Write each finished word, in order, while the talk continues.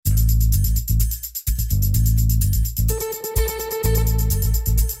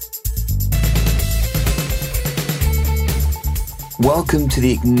Welcome to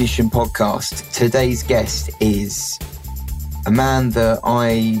the Ignition Podcast. Today's guest is a man that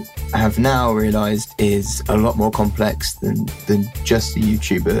I have now realised is a lot more complex than just a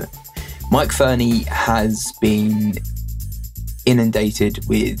YouTuber. Mike Fernie has been inundated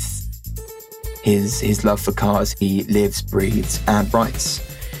with his love for cars. He lives, breathes and writes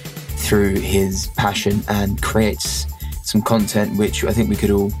through his passion and creates some content which I think we could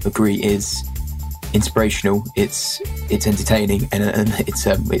all agree is inspirational, it's entertaining, and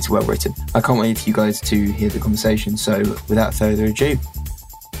it's well written. I can't wait for you guys to hear the conversation. So without further ado,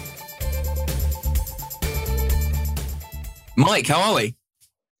 Mike, how are we?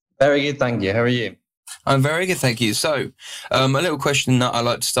 Very good, thank you. How are you? I'm very good, thank you. So a little question that I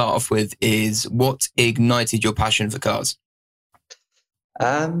like to start off with is, what ignited your passion for cars?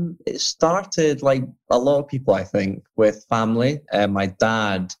 It started like a lot of people, I think, with family. My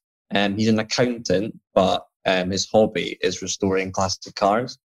dad, he's an accountant, but his hobby is restoring classic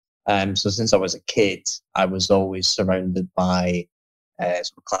cars. So since I was a kid, I was always surrounded by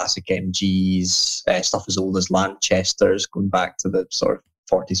sort of classic MGs, stuff as old as Lanchesters, going back to the sort of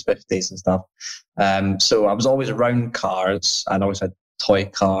 40s, 50s and stuff. So I was always around cars, and I always had toy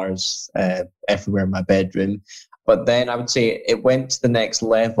cars everywhere in my bedroom. But then I would say it went to the next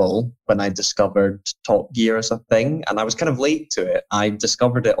level when I discovered Top Gear as a thing, and I was kind of late to it. I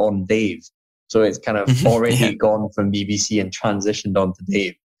discovered it on Dave. So it's kind of already gone from BBC and transitioned on to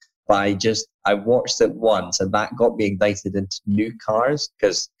Dave. But I watched it once, and that got me ignited into new cars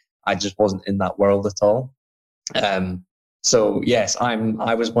because I just wasn't in that world at all. So yes,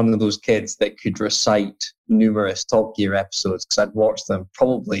 I was one of those kids that could recite numerous Top Gear episodes because I'd watched them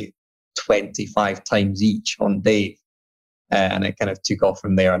probably 25 times each on Dave, and it kind of took off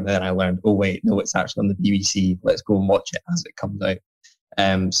from there. And then I learned, oh wait, no, it's actually on the BBC. Let's go and watch it as it comes out.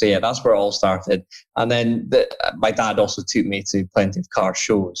 So yeah, that's where it all started. And then my dad also took me to plenty of car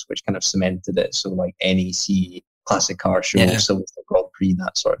shows, which kind of cemented it. So like NEC, classic car shows, so with the Grand Prix,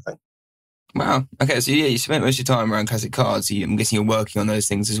 that sort of thing. Wow. Okay, so yeah, you spent most of your time around classic cars. I'm guessing you're working on those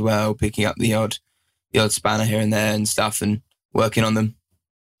things as well, picking up the odd spanner here and there and stuff, and working on them.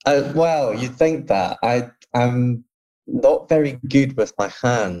 Well, you'd think that. I'm not very good with my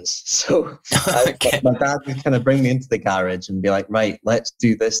hands. So Okay. My dad would kind of bring me into the garage and be like, right, let's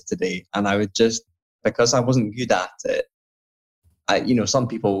do this today. And I would just, because I wasn't good at it, some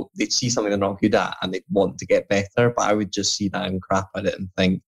people, they'd see something they're not good at and they'd want to get better, but I would just see that I'm crap at it and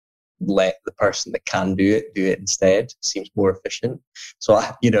think, let the person that can do it instead. It seems more efficient. So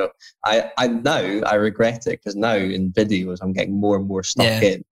I regret it, because now in videos I'm getting more and more stuck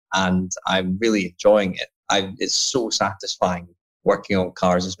in, and I'm really enjoying it. It's so satisfying working on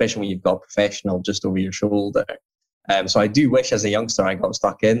cars, especially when you've got a professional just over your shoulder. So I do wish as a youngster I got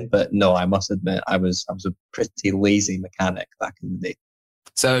stuck in, but no, I must admit I was a pretty lazy mechanic back in the day.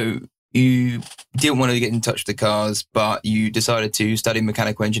 So you didn't want to get in touch with the cars, but you decided to study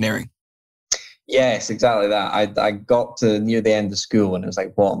mechanical engineering. Yes, exactly that. I got to near the end of school and I was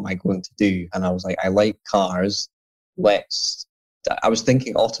like, what am I going to do? And I was like, I like cars. I was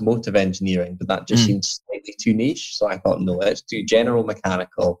thinking automotive engineering, but that just seemed slightly too niche. So I thought, no, let's do general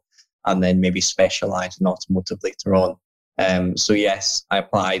mechanical and then maybe specialise in automotive later on. So yes, I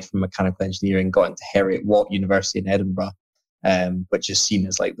applied for mechanical engineering, got into Heriot-Watt University in Edinburgh, which is seen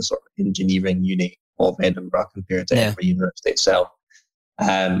as like the sort of engineering uni of Edinburgh compared to Edinburgh University itself.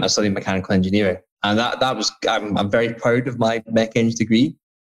 I studied mechanical engineering, and that was, I'm very proud of my mech eng degree,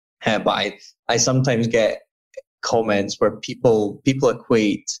 but I sometimes get comments where people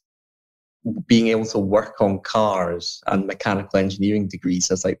equate being able to work on cars and mechanical engineering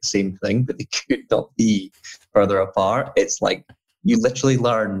degrees as like the same thing, but they could not be further apart. It's like you literally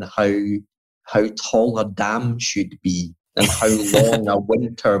learn how tall a dam should be and how long a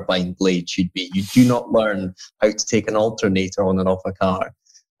wind turbine blade should be. You do not learn how to take an alternator on and off a car.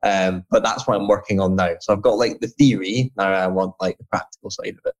 But that's what I'm working on now. So I've got like the theory, now I want like the practical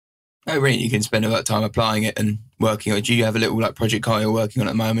side of it. Oh, really? You can spend a lot of time applying it and working on it. Do you have a little like project car you're working on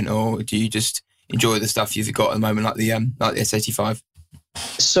at the moment, or do you just enjoy the stuff you've got at the moment, like the S85?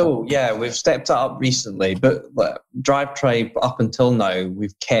 So yeah, we've stepped it up recently, but Drive Tribe up until now,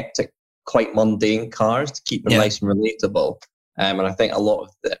 we've kept it quite mundane cars to keep them nice and relatable. And I think a lot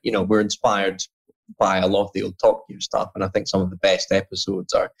of we're inspired by a lot of the old Top Gear stuff, and I think some of the best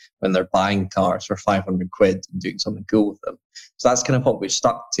episodes are when they're buying cars for 500 quid and doing something cool with them. So that's kind of what we've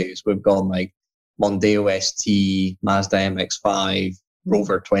stuck to. So we've gone like Mondeo ST, Mazda MX-5,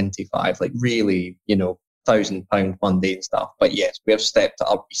 Rover 25, like really, £1,000 mundane stuff. But yes, we have stepped it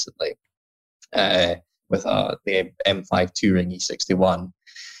up recently with the M5 Touring E61.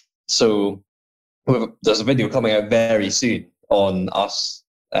 So there's a video coming out very soon on us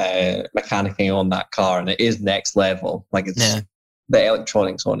mechanicking on that car, and it is next level. Like the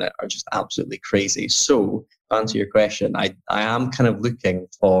electronics on it are just absolutely crazy. So to answer your question, I am kind of looking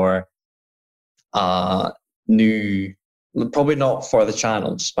for a new, probably not for the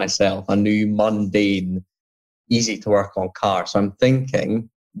channel, just myself, a new mundane, easy to work on car. So I'm thinking,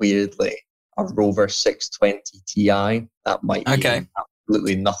 weirdly, a Rover 620 Ti. That might be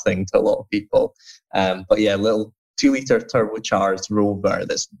absolutely nothing to a lot of people. But yeah, little 2-litre turbocharged Rover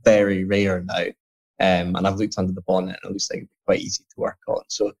that's very rare now. And I've looked under the bonnet and it looks like it'd be quite easy to work on.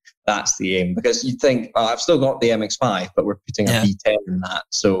 So that's the aim. Because you'd think, I've still got the MX-5, but we're putting a V10 in that.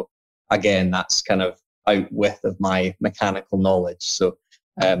 So again, that's kind of out width of my mechanical knowledge. So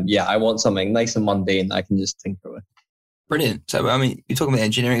I want something nice and mundane that I can just tinker with. Brilliant. So, I mean, you're talking about the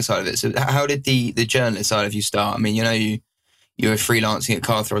engineering side of it. So how did the journalist side of you start? I mean, you were freelancing at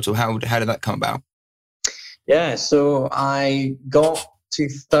Car Throttle. How did that come about? Yeah, so I got to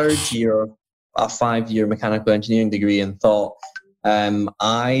third year of a 5-year mechanical engineering degree and thought,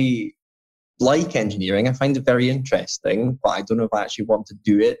 I like engineering. I find it very interesting, but I don't know if I actually want to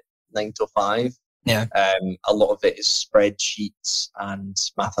do it 9 to 5. Yeah. A lot of it is spreadsheets and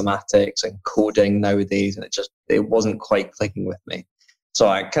mathematics and coding nowadays, and it wasn't quite clicking with me. So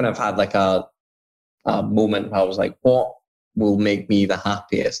I kind of had like a moment where I was like, what will make me the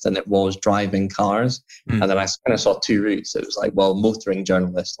happiest? And it was driving cars. And then I kind of saw 2 routes. It was like, well, motoring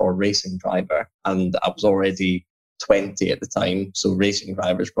journalist or racing driver. And I was already 20 at the time, so racing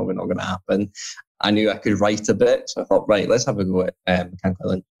driver is probably not going to happen. I knew I could write a bit, so I thought, right, let's have a go at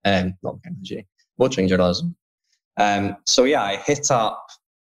motoring journalism. So yeah, I hit up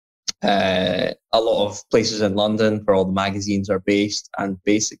a lot of places in London where all the magazines are based, and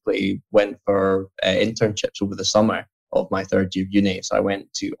basically went for internships over the summer of my third year of uni. So I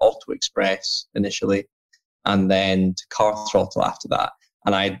went to Auto Express initially, and then to Car Throttle after that.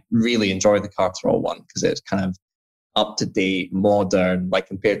 And I really enjoyed the Car Throttle one because it's kind of up to date, modern, like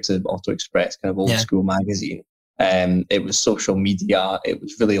compared to Auto Express, kind of old school magazine. It was social media. It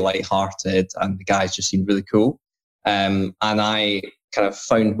was really lighthearted, and the guys just seemed really cool. And I kind of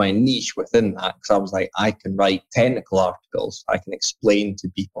found my niche within that because I was like, I can write technical articles. I can explain to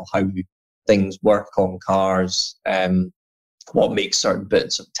people how things work on cars, what makes certain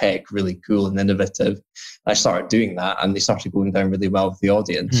bits of tech really cool and innovative. I started doing that, and they started going down really well with the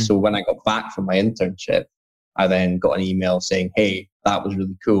audience. So when I got back from my internship, I then got an email saying, hey, that was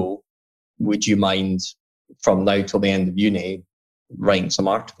really cool. Would you mind, from now till the end of uni, writing some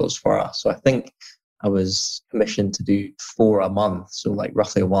articles for us? So I think I was commissioned to do 4 a month, so like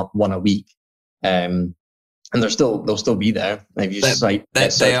roughly one a week. And they'll still be there. If you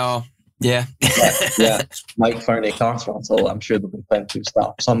they are. Yeah. yeah. Mike Fernie, Car Throttle. I'm sure there'll be plenty of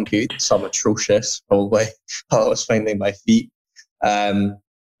stuff. Some good, some atrocious, probably. I was finding my feet.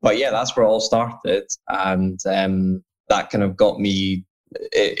 But yeah, that's where it all started. And that kind of got me,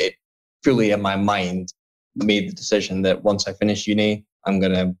 it fully in my mind made the decision that once I finish uni, I'm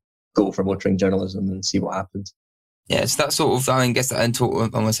going to go for motoring journalism and see what happens. Yeah, it's that sort of, I guess that I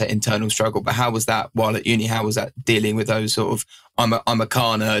want to say internal struggle, but how was that while at uni? How was that dealing with those sort of, I'm a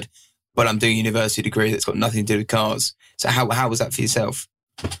car nerd, but I'm doing a university degree that's got nothing to do with cars. So how was that for yourself?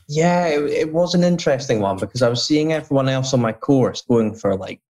 Yeah, it was an interesting one because I was seeing everyone else on my course going for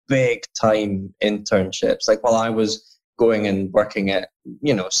like big time internships. Like while I was going and working at,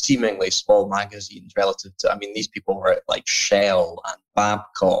 seemingly small magazines relative to, these people were at like Shell and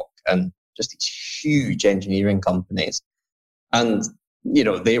Babcock and just these huge engineering companies. And,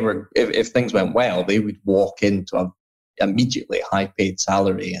 they were, if things went well, they would walk into immediately high paid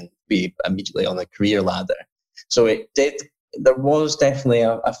salary and be immediately on a career ladder. So there was definitely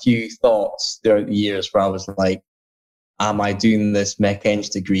a few thoughts throughout the years where I was like, am I doing this mech eng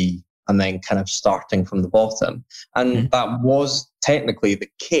degree and then kind of starting from the bottom? And that was technically the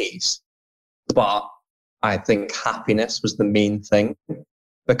case, but I think happiness was the main thing,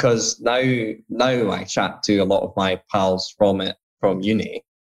 because now I chat to a lot of my pals from uni,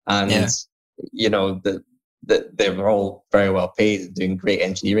 and they were all very well paid and doing great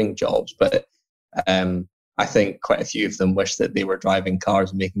engineering jobs, but I think quite a few of them wish that they were driving cars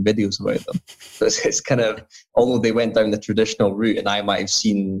and making videos about them. So it's kind of, although they went down the traditional route and I might have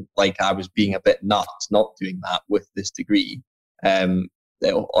seen like I was being a bit nuts not doing that with this degree,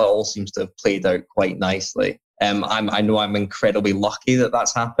 it all seems to have played out quite nicely. I know I'm incredibly lucky that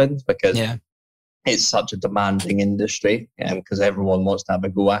that's happened because it's such a demanding industry because everyone wants to have a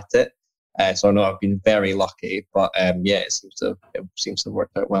go at it. So I know I've been very lucky, but it seems to have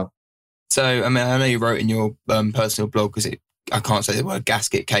worked out well. So, I know you wrote in your personal blog, because I can't say the word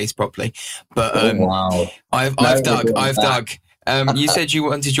gasket case properly, but wow. I've dug. You said you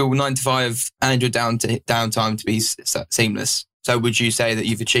wanted your 9 to 5 and your downtime to be seamless. So would you say that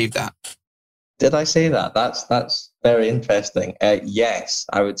you've achieved that? Did I say that? That's very interesting. Yes,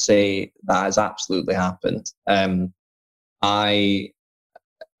 I would say that has absolutely happened. I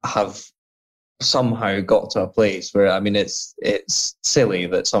have somehow got to a place where, I mean, it's silly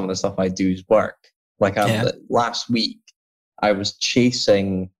that some of the stuff I do is work. Like last week, I was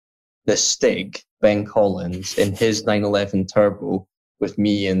chasing the Stig, Ben Collins, in his 911 Turbo with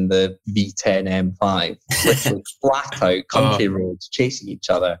me in the V10 M5, literally flat out country roads chasing each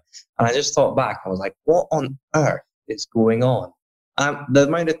other. And I just thought back, I was like, what on earth is going on? The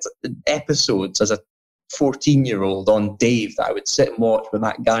amount of episodes as a 14-year-old on Dave that I would sit and watch with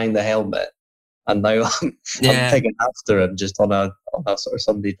that guy in the helmet, and now I'm picking after him just on a sort of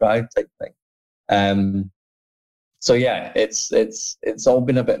Sunday drive type thing. So yeah, it's all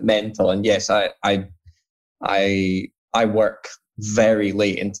been a bit mental, and yes, I work very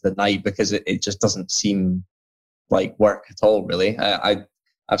late into the night because it just doesn't seem like work at all, really.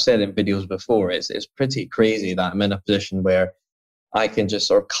 I've said in videos before, it's pretty crazy that I'm in a position where I can just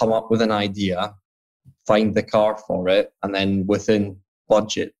sort of come up with an idea, find the car for it, and then within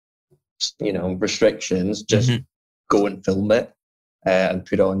budget, restrictions, just go and film it and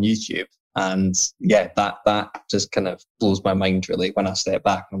put it on YouTube. And yeah, that just kind of blows my mind, really, when I step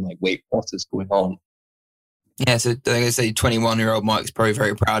back and I'm like, wait, what is going on? Yeah, so like I say, 21-year-old Mike's probably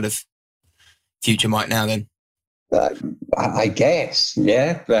very proud of future Mike now then. I guess,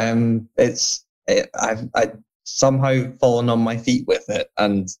 yeah. I've somehow fallen on my feet with it,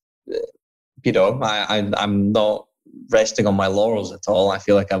 and I'm not resting on my laurels at all. I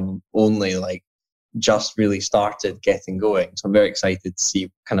feel like I've only just really started getting going, so I'm very excited to see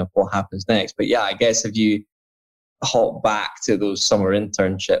kind of what happens next. But yeah, I guess if you hop back to those summer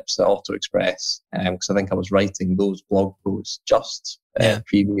internships at Auto Express, because I think I was writing those blog posts just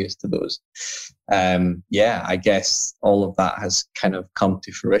previous to those. I guess all of that has kind of come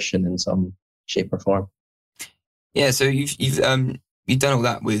to fruition in some shape or form. Yeah, so you've done all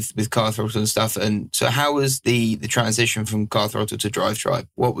that with Car Throttle and stuff, and so how was the transition from Car Throttle to Drive Tribe?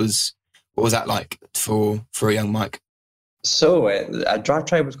 What was that like for a young Mike? So Drive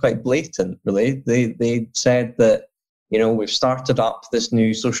Tribe was quite blatant, really. They said that, we've started up this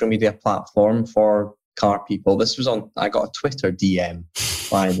new social media platform for car people. This was I got a Twitter DM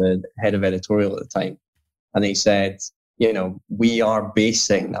by the head of editorial at the time. And he said, we are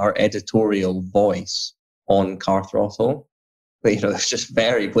basing our editorial voice on Car Throttle. But, it's just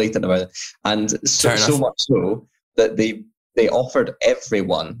very blatant about it. And so much so that they offered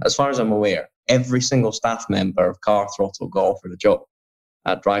everyone, as far as I'm aware, every single staff member of Car Throttle got offered a job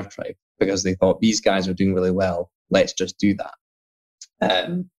at Drive Tribe because they thought, these guys are doing really well, let's just do that.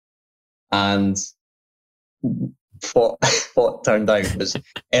 And what turned out was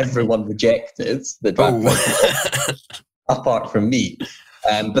everyone rejected the Drive Tribe apart from me.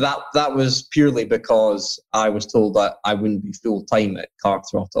 But that was purely because I was told that I wouldn't be full time at Car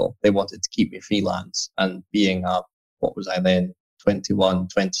Throttle. They wanted to keep me freelance, and being what was I then, 21,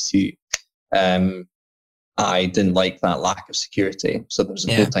 22, I didn't like that lack of security. So there was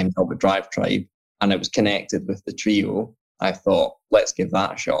a full-time job at Drive Tribe, and it was connected with the trio. I thought, let's give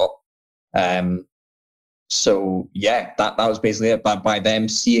that a shot. So yeah, that was basically it. But by them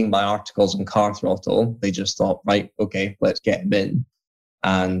seeing my articles on Car Throttle, they just thought, right, okay, let's get him in.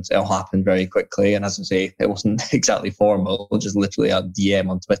 And it all happened very quickly. And as I say, it wasn't exactly formal, just literally a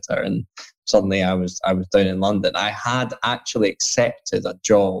DM on Twitter. And suddenly I was down in London. I had actually accepted a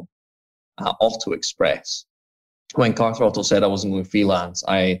job at Auto Express. When Car Throttle said I wasn't going freelance,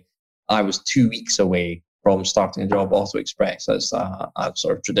 I was 2 weeks away from starting a job at Auto Express as a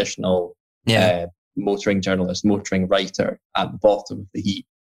sort of traditional motoring journalist, motoring writer at the bottom of the heap.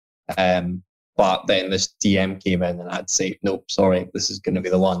 But then this DM came in and I'd say, nope, sorry, this is going to be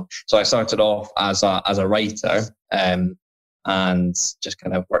the one. So I started off as a writer and just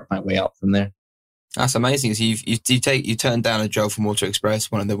kind of worked my way up from there. That's amazing. So you turned down a job from Auto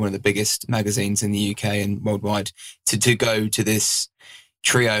Express, one of the biggest magazines in the UK and worldwide, to go to this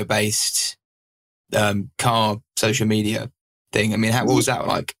trio-based car social media thing. I mean, what was that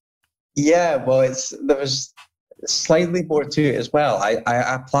like? Yeah, well, there was slightly more to it as well. I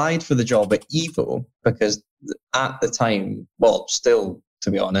applied for the job at Evo because at the time, well, still,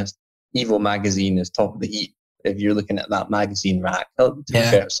 to be honest, Evo magazine is top of the heap. If you're looking at that magazine rack, to be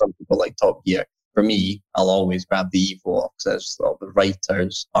fair, some people like Top Gear. For me, I'll always grab the Evo because the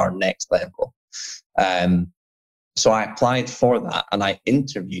writers are next level. So I applied for that and I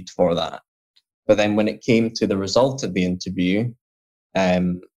interviewed for that. But then when it came to the result of the interview,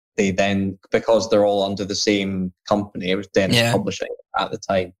 they then, because they're all under the same company, it was Dennis Publishing at the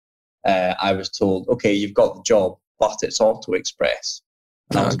time, I was told, okay, you've got the job, but it's Auto Express.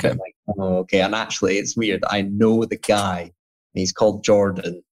 And I was a bit like, oh, okay. And actually, it's weird. I know the guy. He's called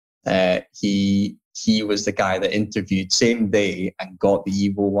Jordan. He was the guy that interviewed same day and got the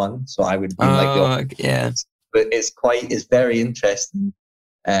Evo one. So I would be like, But it's very interesting.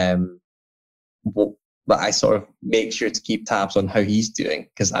 But I sort of make sure to keep tabs on how he's doing,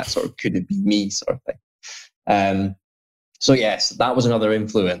 because that sort of could it be me sort of thing. So yes, that was another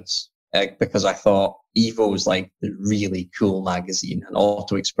influence, because I thought Evo was like the really cool magazine, and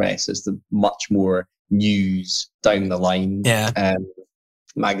Auto Express is the much more news down the line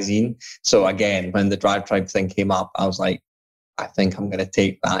magazine. So again, when the Drive Tribe thing came up, I was like, I think I'm going to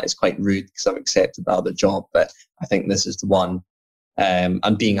take that. It's quite rude because I've accepted the other job, but I think this is the one.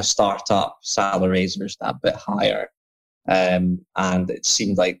 And being a startup, salaries are a bit higher. And it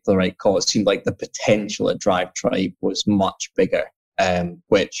seemed like the right call. It seemed like the potential at Drive Tribe was much bigger,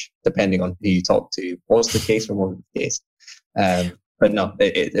 which, depending on who you talk to, was the case or wasn't the case. But no,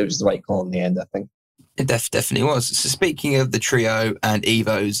 it was the right call in the end, I think. It definitely was. So speaking of the trio and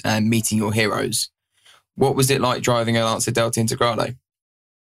Evos and meeting your heroes, what was it like driving a Lancia Delta Integrale?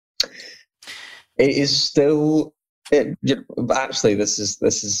 It is still... actually, this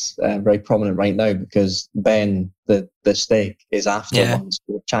is very prominent right now, because Ben, the steak, is after ones.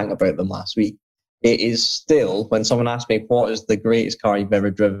 We were chatting about them last week. It is still, when someone asks me what is the greatest car you've ever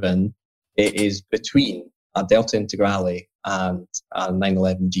driven, it is between a Delta Integrale and a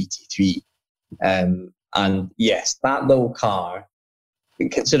 911 GT3. And yes, that little car,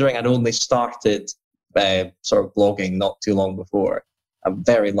 considering I'd only started sort of blogging not too long before, I'm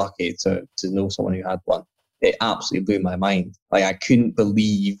very lucky to know someone who had one. It absolutely blew my mind. Like, I couldn't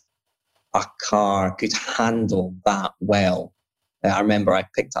believe a car could handle that well. I remember I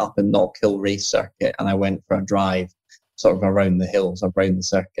picked up a Knock Hill race circuit and I went for a drive sort of around the hills, around the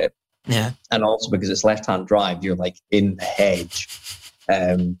circuit. Yeah. And also because it's left-hand drive, you're like in the hedge,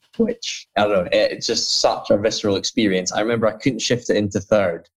 which, I don't know, it's just such a visceral experience. I remember I couldn't shift it into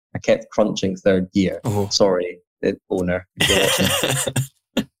third. I kept crunching third gear. Oh. Sorry, owner, if you're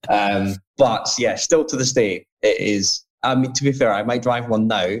watching. But yeah, still to this day, it is. I mean, to be fair, I might drive one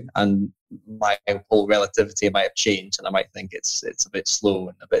now, and my whole relativity might have changed, and I might think it's a bit slow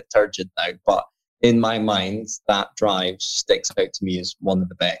and a bit turgid now. But in my mind, that drive sticks out to me as one of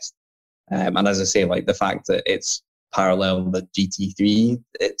the best. And as I say, like the fact that it's parallel the GT3,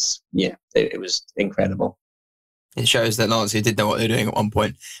 it was incredible. It shows that Lancia did know what they were doing at one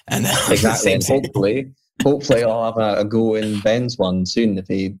point, and exactly. And hopefully, I'll have a go in Ben's one soon if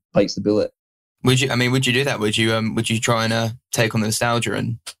he bites the bullet. Would you do that? Would you try and take on the nostalgia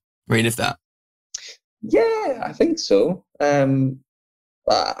and relive that? Yeah, I think so. And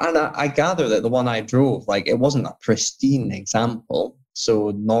I gather that the one I drove, like, it wasn't a pristine example.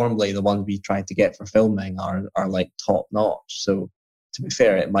 So normally the ones we try to get for filming are like top notch. So to be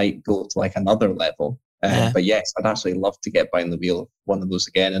fair, it might go to like another level. But yes, I'd actually love to get behind the wheel of one of those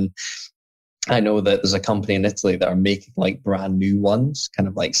again. And I know that there's a company in Italy that are making like brand new ones, kind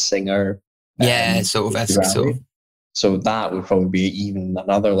of like Singer. Sort of. So that would probably be even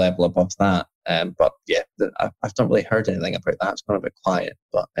another level above that. But yeah, I've not really heard anything about that. It's gone a bit quiet.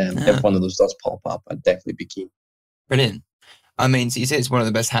 But if one of those does pop up, I'd definitely be keen. Brilliant. I mean, so you say it's one of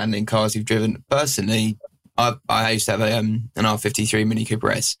the best handling cars you've driven. Personally, I used to have an R53 Mini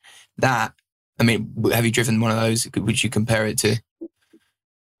Cooper S. That, I mean, have you driven one of those? Would you compare it to?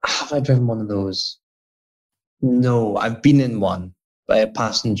 Have I driven one of those? No, I've been in one by a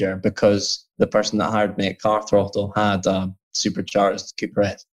passenger because the person that hired me at Car Throttle had a supercharged Cooper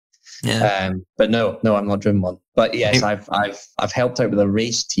S. Yeah. But no, I'm not driven one. But yes, I've helped out with a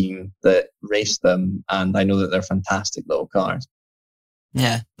race team that raced them, and I know that they're fantastic little cars.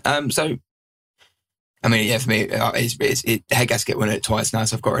 Yeah. So, I mean, yeah, for me, it's head gasket went it twice now,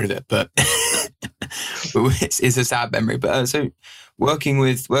 so I've got rid of it. But it's a sad memory. But so, working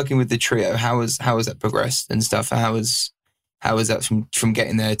with the trio, how has that progressed and stuff? How was that from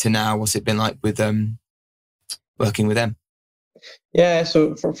getting there to now? What's it been like with working with them? Yeah,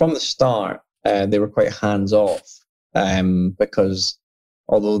 so from the start, they were quite hands off because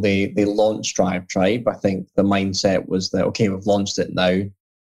although they launched Drive Tribe, I think the mindset was that, okay, we've launched it now.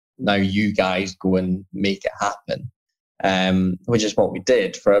 Now you guys go and make it happen, which is what we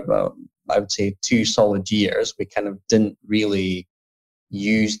did for about, I would say, 2 solid years. We kind of didn't really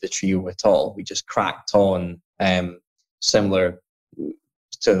use the trio at all. We just cracked on similar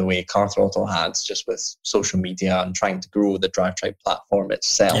to the way Car Throttle had, just with social media and trying to grow the Drive Tribe platform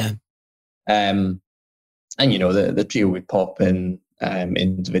itself. And the trio would pop in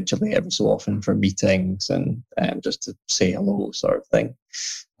individually every so often for meetings and just to say hello, sort of thing.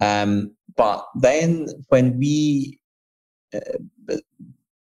 But then when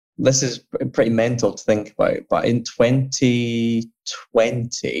this is pretty mental to think about, but in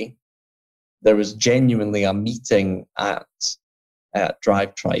 2020, there was genuinely a meeting at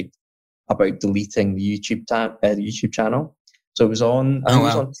Drive Tribe about deleting the YouTube channel. So it was on, I think it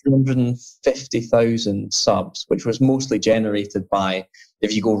was on 250,000 subs, which was mostly generated by,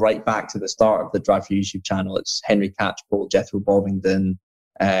 if you go right back to the start of the Drive for YouTube channel, it's Henry Catchpole, Jethro Bovingdon,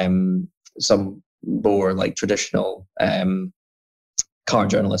 some more like traditional car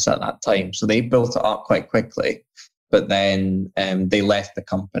journalists at that time. So they built it up quite quickly, but then they left the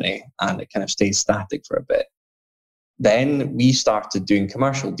company and it kind of stayed static for a bit. Then we started doing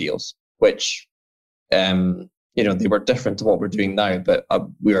commercial deals, which, they were different to what we're doing now, but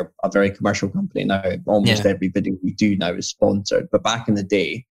we're a very commercial company now. Almost every video we do now is sponsored. But back in the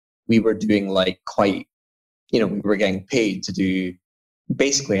day, we were doing we were getting paid to do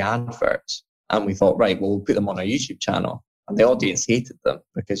basically adverts. And we thought, right, well, we'll put them on our YouTube channel. And the audience hated them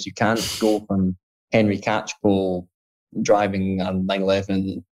because you can't go from Henry Catchpole driving a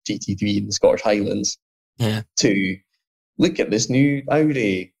 911 GT3 in the Scottish Highlands to look at this new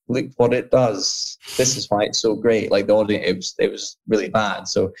Audi, look what it does. This is why it's so great. Like the audience, it was really bad.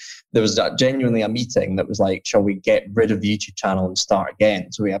 So there was genuinely a meeting that was like, shall we get rid of the YouTube channel and start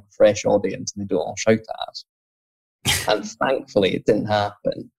again? So we have a fresh audience and they don't all shout at us. And thankfully it didn't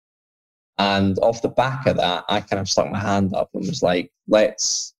happen. And off the back of that, I kind of stuck my hand up and was like,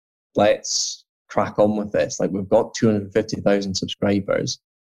 let's crack on with this. Like we've got 250,000 subscribers.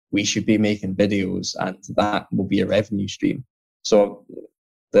 We should be making videos and that will be a revenue stream. So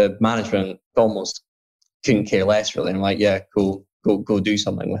the management almost couldn't care less really. I'm like, yeah, cool, go do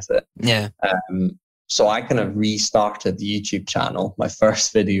something with it. Yeah. So I kind of restarted the YouTube channel. My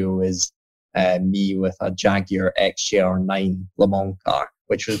first video is me with a Jaguar XJR9 Le Mans car,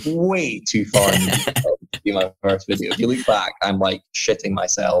 which was way too far to be my first video. If you look back, I'm like shitting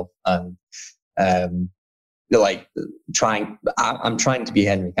myself and I'm trying to be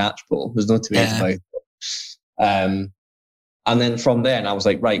Henry Catchpole. There's no two ways about it. And then from then I was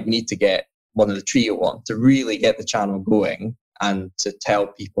like, right, we need to get one of the trio on to really get the channel going and to tell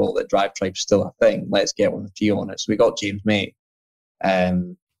people that Drive Tribe's still a thing. Let's get one of the trio on it. So we got James May.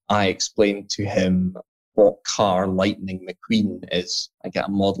 I explained to him what car Lightning McQueen is. I get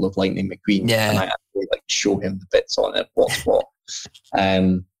a model of Lightning McQueen and I actually show him the bits on it, what's what.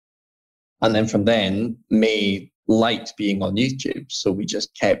 And then from then, May liked being on YouTube, so we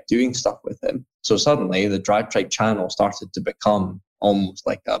just kept doing stuff with him. So suddenly the Drive Tribe channel started to become almost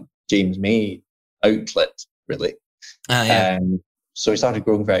like a James May outlet, really. So we started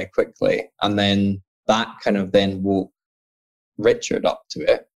growing very quickly, and then that kind of then woke Richard up to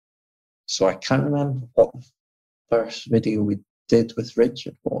it. So I can't remember what the first video we did with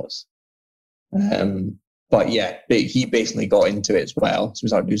Richard was. But he basically got into it as well. So we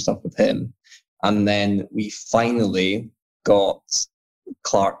started doing stuff with him. And then we finally got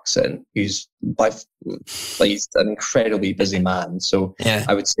Clarkson, who's he's an incredibly busy man. So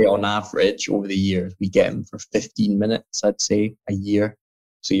I would say on average over the years, we get him for 15 minutes, I'd say, a year.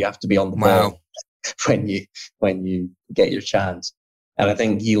 So you have to be on the ball when you get your chance. And I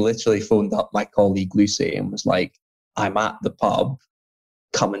think he literally phoned up my colleague Lucy and was like, I'm at the pub,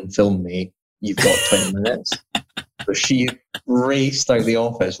 come and film me. You've got 20 minutes. So she raced out of the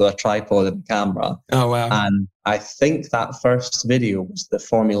office with a tripod and a camera. Oh, wow. And I think that first video was the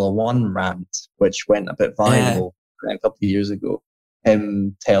Formula One rant, which went a bit viral a couple of years ago.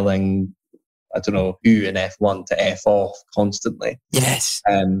 Him telling, I don't know who in F1 to F off constantly. Yes.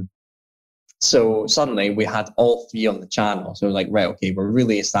 So suddenly we had all three on the channel. So we're like, right, okay, we're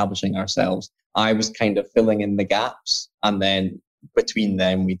really establishing ourselves. I was kind of filling in the gaps. And then between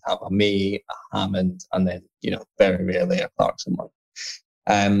them, we'd have a May, a Hammond, and then, very rarely a Clarkson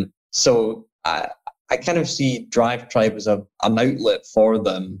one. So I kind of see Drive Tribe as an outlet for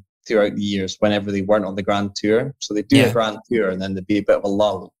them throughout the years whenever they weren't on the Grand Tour. So they'd do a Grand Tour and then there'd be a bit of a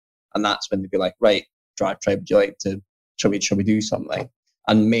lull. And that's when they'd be like, right, Drive Tribe, would you like to, shall we do something?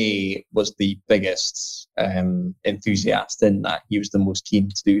 And May was the biggest enthusiast in that. He was the most keen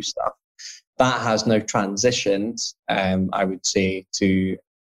to do stuff. That has now transitioned, I would say, to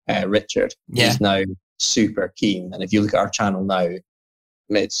Richard. He's now super keen. And if you look at our channel now,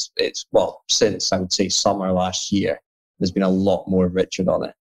 it's since I would say summer last year, there's been a lot more Richard on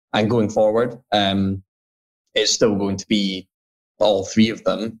it. And going forward, it's still going to be all three of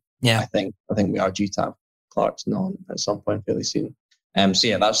them. I think we are due to have Clarkson on at some point fairly soon. So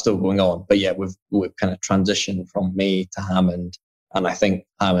yeah, that's still going on. But yeah, we've kind of transitioned from May to Hammond, and I think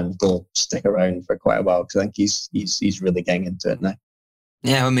Hammond will stick around for quite a while because I think he's really getting into it now.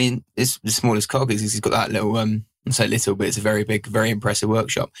 Yeah, I mean, it's the smallest cog is he's got that little, I say little, but it's a very big, very impressive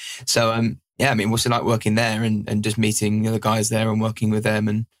workshop. So, yeah, I mean, what's it like working there and just meeting the other guys there and working with them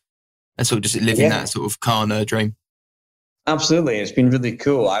and sort of just living that sort of car nerd dream? Absolutely. It's been really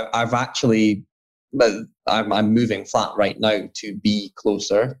cool. I've actually, I'm moving flat right now to be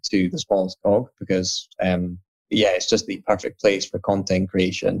closer to the smallest cog because, it's just the perfect place for content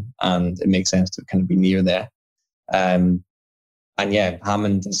creation and it makes sense to kind of be near there. And yeah,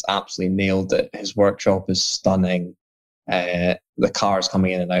 Hammond has absolutely nailed it. His workshop is stunning. The cars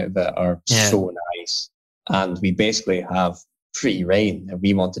coming in and out of it are so nice. And we basically have free reign. If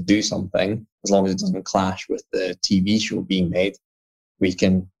we want to do something, as long as it doesn't clash with the TV show being made, we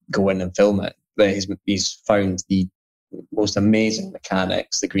can go in and film it. He's found the most amazing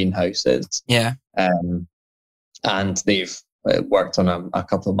mechanics, the greenhouses. Yeah. And they've worked on a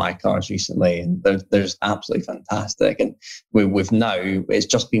couple of my cars recently, and there's absolutely fantastic. And we've now, it's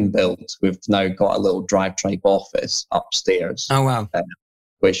just been built. We've now got a little drive tribe office upstairs. Oh wow!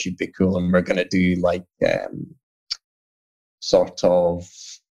 Which should be cool. And we're going to do like sort of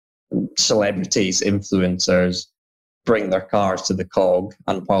celebrities, influencers bring their cars to the cog,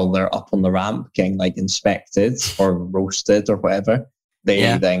 and while they're up on the ramp getting like inspected or roasted or whatever,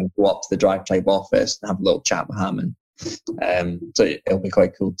 they then go up to the drive tribe office and have a little chat with Hammond. So it'll be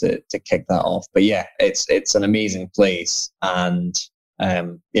quite cool to kick that off. But yeah, it's an amazing place, and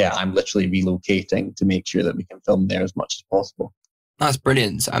I'm literally relocating to make sure that we can film there as much as possible. That's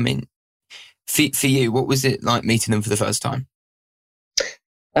brilliant. I mean, for you, what was it like meeting them for the first time?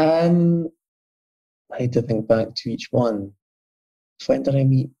 I had to think back to each one. When did I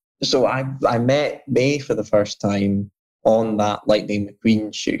meet? So I met May for the first time on that Lightning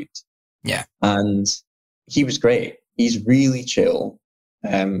McQueen shoot. Yeah, and he was great. He's really chill.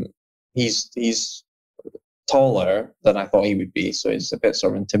 He's taller than I thought he would be, so it's a bit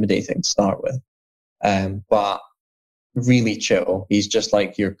sort of intimidating to start with. But really chill. He's just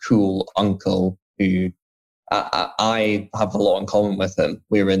like your cool uncle who I have a lot in common with him.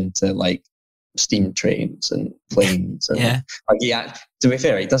 We're into like steam trains and planes. And to be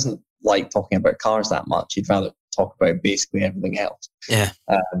fair, he doesn't like talking about cars that much. He'd rather talk about basically everything else. Yeah.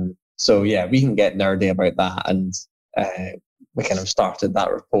 So yeah, we can get nerdy about that, and we kind of started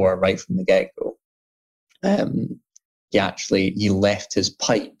that rapport right from the get-go. He left his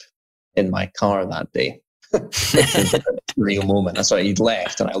pipe in my car that day. Which is a real moment. That's why he'd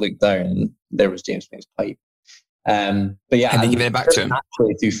left, and I looked down, and there was James May's pipe. But yeah, and you give it back to him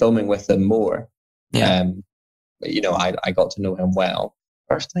actually through filming with him more. Yeah. I got to know him well.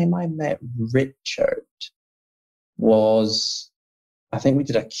 First time I met Richard was, I think we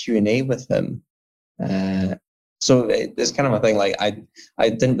did a Q&A with him. So it's kind of a thing. Like I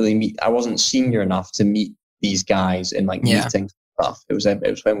didn't really meet. I wasn't senior enough to meet these guys in like meetings and stuff. It was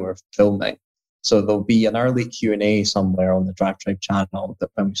when we were filming. So there'll be an early Q&A somewhere on the Drive Tribe channel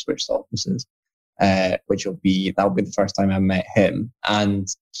that when we switched offices, that'll be the first time I met him. And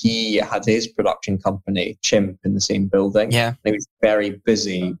he had his production company, Chimp, in the same building. Yeah, and he was very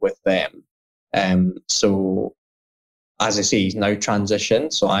busy with them. So as I say, he's now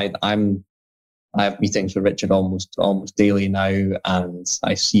transitioned. So I have meetings with Richard almost daily now, and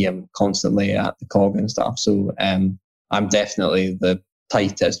I see him constantly at the COG and stuff. So I'm definitely the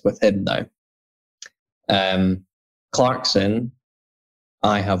tightest with him now. Clarkson,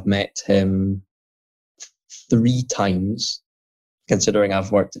 I have met him 3 times, considering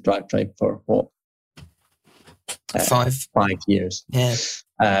I've worked at Drive Tribe for what? 5 years. Yeah.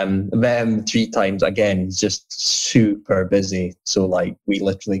 Met him 3 times. Again, he's just super busy. So like we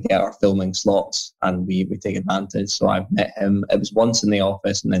literally get our filming slots and we take advantage. So I've met him. It was once in the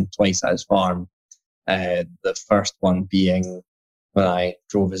office and then twice at his farm. The first one being when I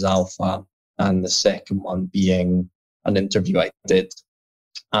drove his Alpha, and the second one being an interview I did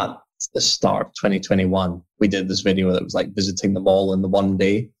at the start of 2021. We did this video that was like visiting them all in the one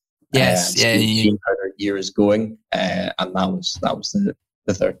day. Yes, seeing how their year is going, and that was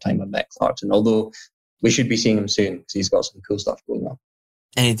the third time I met Clarkson. Although we should be seeing him soon because he's got some cool stuff going on.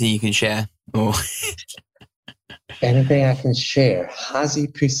 Anything you can share? Or anything I can share? Has he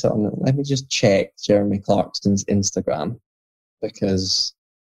put it on? Let me just check Jeremy Clarkson's Instagram, because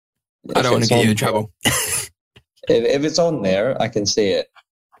I don't want to get you in trouble. If it's on there, I can see it.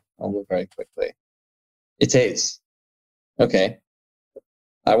 I'll move very quickly. It is. Okay.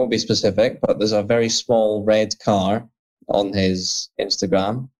 I won't be specific, but there's a very small red car on his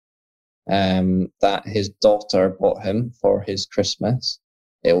Instagram. that his daughter bought him for his Christmas.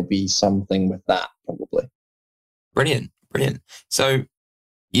 It'll be something with that, probably. Brilliant. So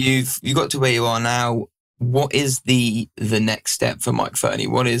you've got to where you are now. What is the next step for Mike Fernie?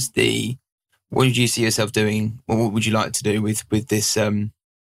 What did you see yourself doing, or what would you like to do with this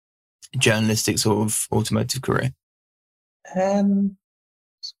journalistic sort of automotive career?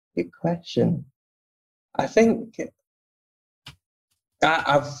 Good question. I think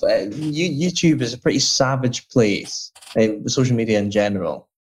YouTube is a pretty savage place, social media in general,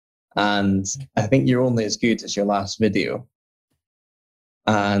 and I think you're only as good as your last video,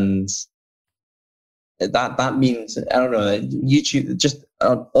 and that means, I don't know, YouTube, just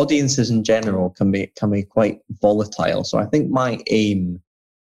audiences in general can be quite volatile. So I think my aim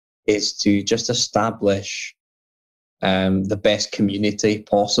is to just establish the best community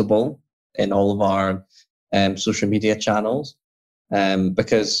possible in all of our social media channels,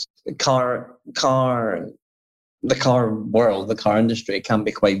 because the car world, the car industry can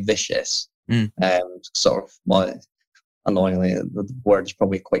be quite vicious. Sort of, well, annoyingly, the word is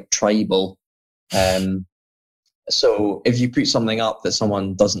probably quite tribal. So if you put something up that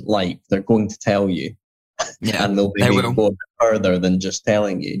someone doesn't like, they're going to tell you, and they'll maybe go a bit further than just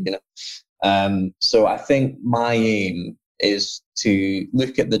telling you, you know. So I think my aim is to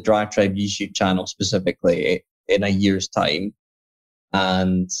look at the Drive Tribe YouTube channel specifically in a year's time,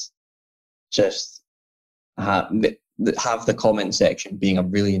 and just have the comment section being a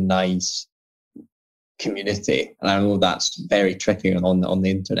really nice community. And I know that's very tricky on the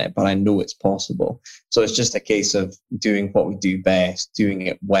internet, but I know it's possible. So it's just a case of doing what we do best, doing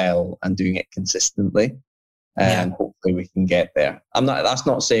it well, and doing it consistently. And hopefully we can get there. That's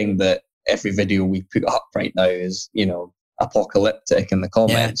not saying that every video we put up right now is, you know, apocalyptic in the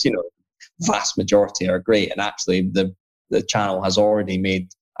comments. You know, vast majority are great. And actually the channel has already made,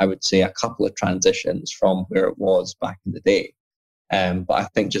 I would say, a couple of transitions from where it was back in the day. But I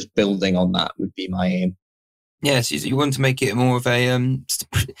think just building on that would be my aim. Yes, you want to make it more of a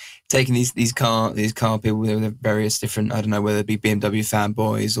taking these car people with various different, I don't know whether it be BMW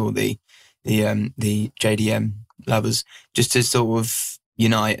fanboys or the JDM lovers, just to sort of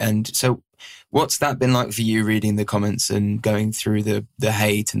unite. And so, what's that been like for you, reading the comments and going through the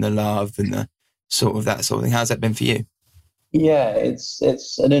hate and the love and the sort of that sort of thing? How's that been for you? Yeah,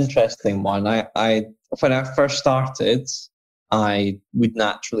 it's an interesting one. I when I first started, I would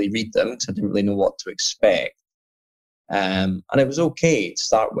naturally read them because I didn't really know what to expect. And it was okay to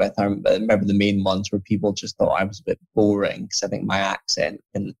start with. I remember the main ones where people just thought I was a bit boring because I think my accent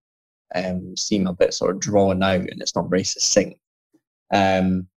can seem a bit sort of drawn out and it's not very succinct.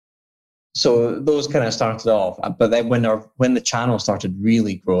 So those kind of started off. But then when the channel started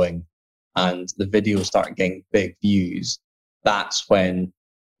really growing and the videos started getting big views, that's when,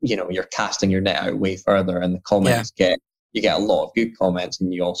 you know, you're casting your net out way further, and the comments you get a lot of good comments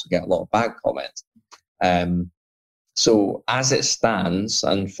and you also get a lot of bad comments. So as it stands,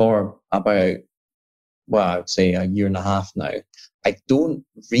 and for about, well, I would say a year and a half now, I don't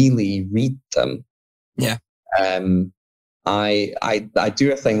really read them. Yeah. I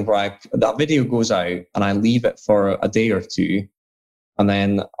do a thing where that video goes out and I leave it for a day or two, and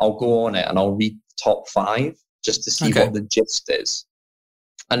then I'll go on it and I'll read the top 5 just to see what the gist is.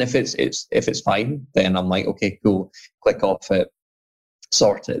 And if it's fine, then I'm like, okay, cool, click off it,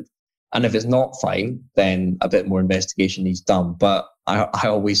 sorted. And if it's not fine, then a bit more investigation needs done. But I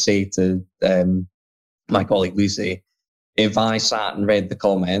always say to my colleague Lucy, if I sat and read the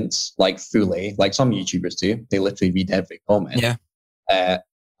comments like fully, like some YouTubers do, they literally read every comment. Yeah.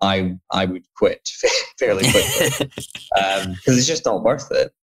 I would quit fairly quickly because it's just not worth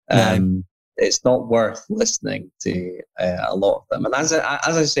it. No. It's not worth listening to a lot of them. And as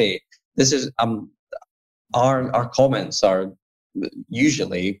I say, this is our comments are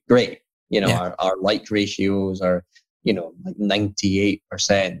usually great. You know, our like ratios are, you know, like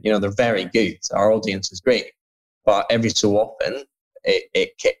 98%. You know, they're very good. Our audience is great, but every so often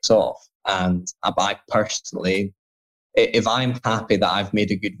it kicks off. And I personally, if I'm happy that I've made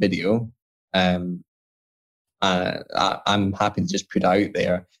a good video, I'm happy to just put it out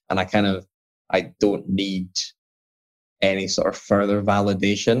there, and I don't need any sort of further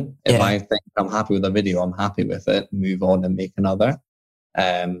validation. If I think I'm happy with a video, I'm happy with it, move on and make another.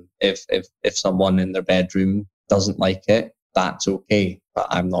 If someone in their bedroom doesn't like it, that's okay, but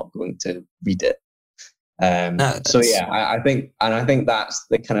I'm not going to read it. So yeah, I think that's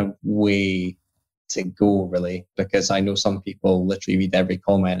the kind of way to go, really, because I know some people literally read every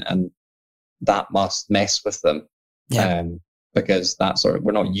comment, and that must mess with them. Because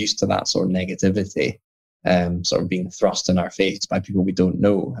we're not used to that sort of negativity. sort of being thrust in our face by people we don't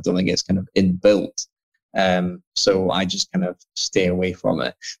know. I don't think it's kind of inbuilt. So I just kind of stay away from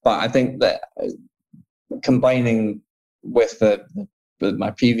it. But I think that combining with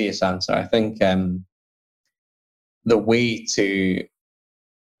my previous answer, I think the way to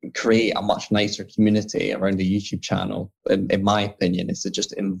create a much nicer community around a YouTube channel, in my opinion, is to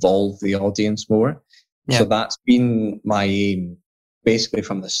just involve the audience more. Yeah. So that's been my aim basically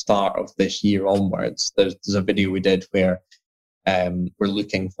from the start of this year onwards. There's a video we did where we're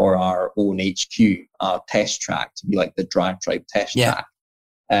looking for our own HQ, our test track, to be like the Drive Tribe test track.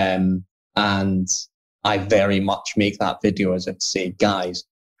 And I very much make that video as if to say, guys,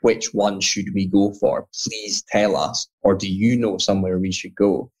 which one should we go for? Please tell us. Or do you know somewhere we should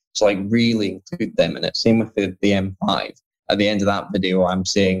go? So like really include them in it. Same with the M5. At the end of that video, I'm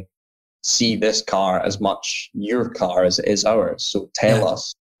saying, see this car as much your car as it is ours. So tell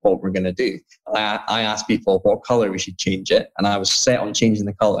us what we're going to do. I asked people what color we should change it. And I was set on changing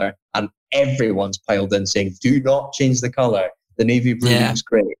the color. And everyone's piled in saying, do not change the color. The navy blue looks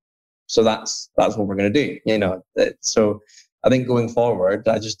great. So that's what we're going to do. You know, so I think going forward,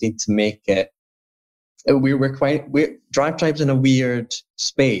 I just need to make it. Drive Tribe's in a weird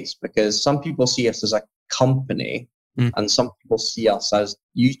space because some people see us as a company and some people see us as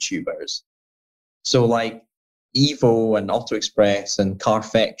YouTubers. So like Evo and Auto Express and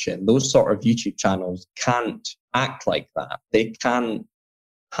Carfection, those sort of YouTube channels can't act like that. They can't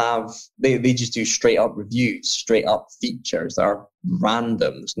have, they just do straight up reviews, straight up features that are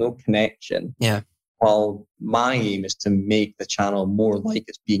random. There's no connection. Yeah. While my aim is to make the channel more like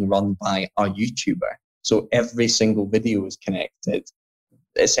it's being run by a YouTuber. So every single video is connected,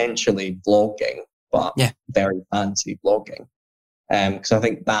 essentially vlogging, but very fancy vlogging. Because I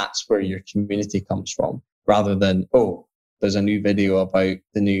think that's where your community comes from, rather than, oh, there's a new video about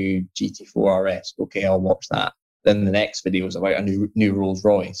the new GT4 RS. Okay, I'll watch that. Then the next video is about a new Rolls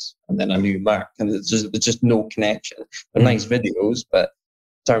Royce, and then a new Merc. And there's just no connection. They're nice videos, but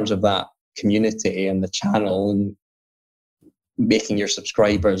in terms of that community and the channel and making your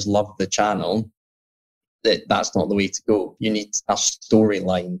subscribers love the channel, that's not the way to go. You need a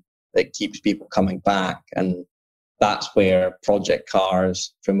storyline that keeps people coming back, and that's where project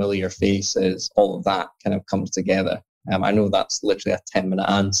cars, familiar faces, all of that kind of comes together. I know that's literally a 10-minute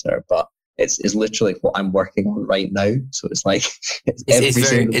answer, but it's literally what I'm working on right now. So it's like it's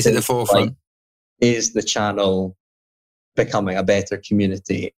at the forefront. Like, is the channel becoming a better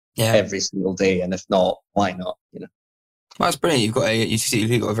community every single day? And if not, why not? You know, well, that's brilliant.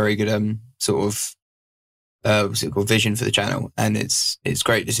 You've got a very good sort of what's it called, vision for the channel, and it's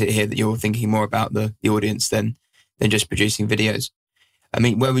great to hear that you're thinking more about the audience than just producing videos. I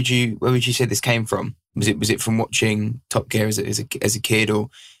mean, where would you say this came from? Was it from watching Top Gear as a kid, or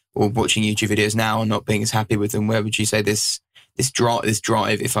watching YouTube videos now and not being as happy with them? Where would you say this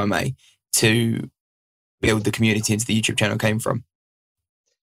drive, if I may, to build the community into the YouTube channel came from?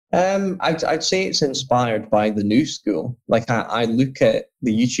 I'd say it's inspired by the new school. Like I look at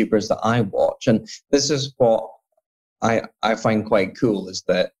the YouTubers that I watch, and this is what I find quite cool, is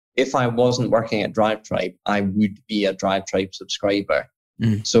that if I wasn't working at Drive Tribe, I would be a Drive Tribe subscriber.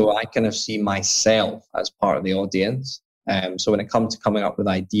 So I kind of see myself as part of the audience. So when it comes to coming up with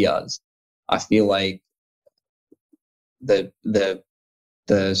ideas, I feel like the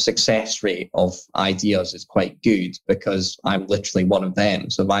success rate of ideas is quite good because I'm literally one of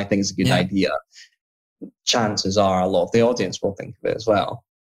them. So if I think it's a good idea, chances are a lot of the audience will think of it as well.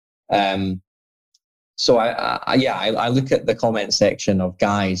 So I look at the comment section of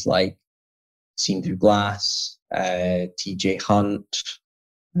guys like Seen Through Glass, TJ Hunt,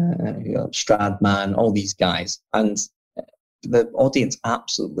 Stradman, all these guys, and the audience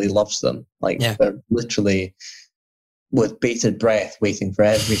absolutely loves them. Like they're literally with bated breath waiting for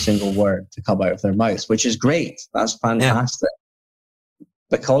every single word to come out of their mouths, which is great. That's fantastic.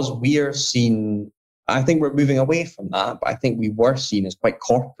 Because we are seen, I think we're moving away from that, but I think we were seen as quite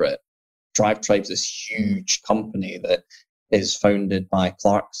corporate. Drive Tribe's this huge company that is founded by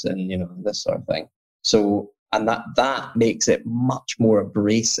Clarkson, you know, this sort of thing. So, and that makes it much more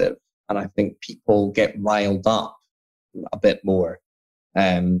abrasive. And I think people get riled up a bit more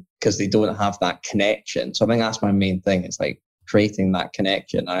because they don't have that connection. So I think that's my main thing. It's like creating that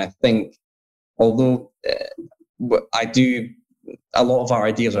connection. And I think, although a lot of our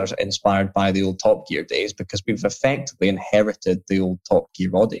ideas are inspired by the old Top Gear days because we've effectively inherited the old Top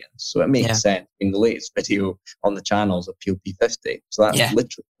Gear audience. So it makes sense. In the latest video on the channel is a POP50. So that's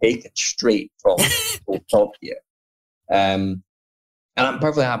literally taken straight from old Top Gear. And I'm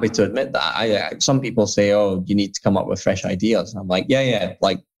perfectly happy to admit that. Some people say, oh, you need to come up with fresh ideas. And I'm like,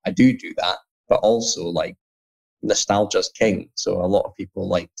 like I do that. but also like nostalgia's king. So a lot of people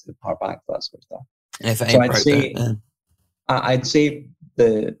like to power back to that sort of stuff. Yeah, if it So ain't broke, don't. I'd say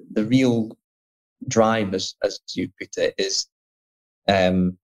the real drive, as you put it, is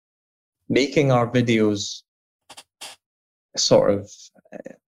making our videos sort of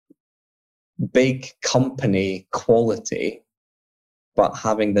big company quality, but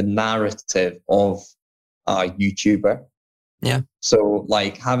having the narrative of a YouTuber. Yeah. So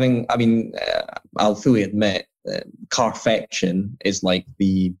like I'll fully admit Carfection is like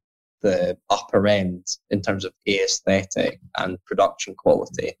the upper end in terms of aesthetic and production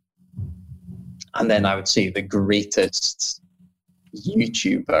quality. And then I would say the greatest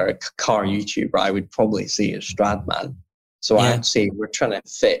car YouTuber, I would probably say is Stradman. So Yeah. I'd say we're trying to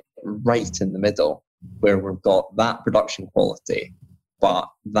fit right in the middle where we've got that production quality, but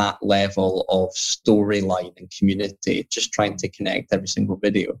that level of storyline and community, just trying to connect every single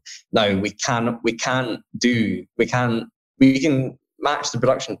video. Now we can match the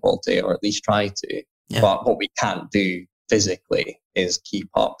production quality, or at least try to, but what we can't do physically is keep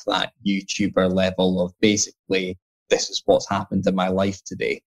up that YouTuber level of basically, this is what's happened in my life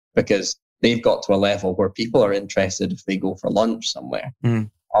today, because they've got to a level where people are interested if they go for lunch somewhere.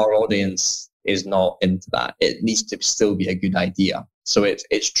 Our audience is not into that. It needs to still be a good idea. So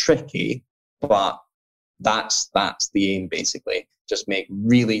it's tricky, but that's the aim, basically. Just make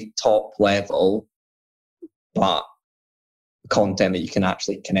really top level, but content that you can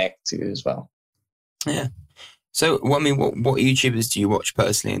actually connect to as well. Yeah. So, what YouTubers do you watch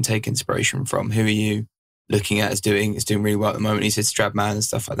personally and take inspiration from? Who are you looking at as doing really well at the moment? You said Stradman and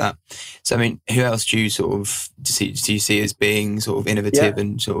stuff like that. So, I mean, who else do you do you see as being sort of innovative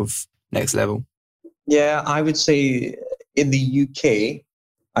and sort of next level? Yeah, I would say in the UK,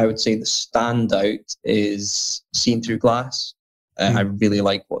 I would say the standout is Seen Through Glass. I really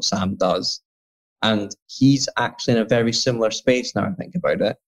like what Sam does. And he's actually in a very similar space now I think about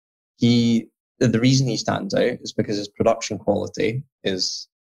it. The reason he stands out is because his production quality is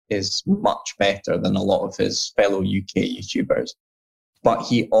much better than a lot of his fellow UK YouTubers. But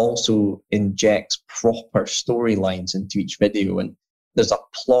he also injects proper storylines into each video, and there's a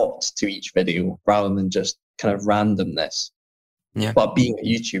plot to each video rather than just kind of randomness. Yeah. But being a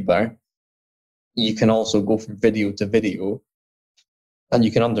YouTuber, you can also go from video to video and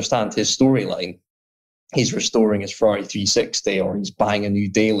you can understand his storyline. He's restoring his Ferrari 360 or he's buying a new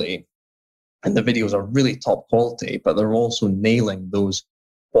daily. And the videos are really top quality, but they're also nailing those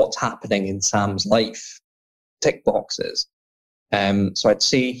what's happening in Sam's life tick boxes. So I'd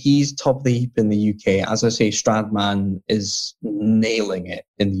say he's top of the heap in the UK. As I say, Stradman is nailing it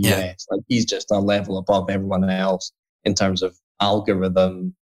in the US. Like, he's just a level above everyone else in terms of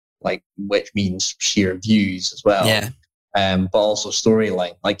algorithm, like, which means sheer views as well. Yeah. But also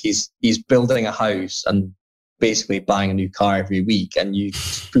storyline. Like, he's building a house and basically buying a new car every week, and you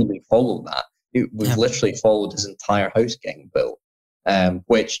truly follow that. We've literally followed his entire house getting built.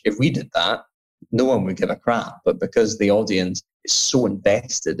 Which, if we did that, no one would give a crap. But because the audience is so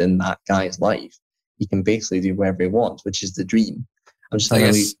invested in that guy's life, he can basically do whatever he wants, which is the dream. I'm just going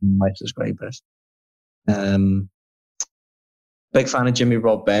to leave my subscribers. Big fan of Jimmy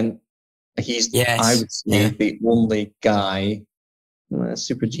Rob Bent. He's, I would say, the only guy,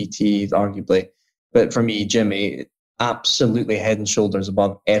 Super GT, arguably, but for me, Jimmy, absolutely head and shoulders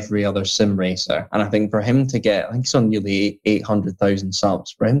above every other sim racer. And I think for him to get, I think he's on nearly 800,000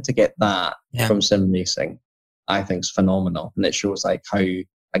 subs, for him to get that from sim racing, I think is phenomenal. And it shows like how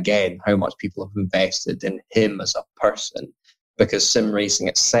much people have invested in him as a person, because sim racing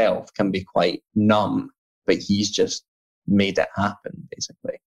itself can be quite numb, but he's just made it happen,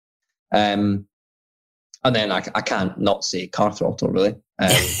 basically. And then I can't not say Car Throttle, really.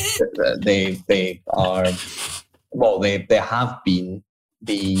 They are, well, they have been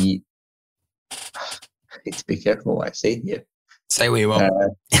the, I need to be careful what I say here. Say what you want.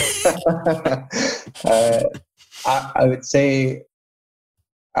 I would say,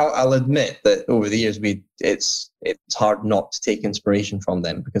 I'll admit that over the years, it's hard not to take inspiration from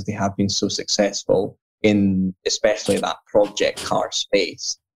them, because they have been so successful in especially that project car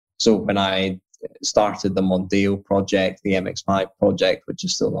space. So when I started the Mondeo project, the MX-5 project, which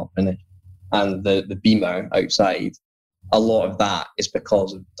is still not finished, and the Beamer outside, a lot of that is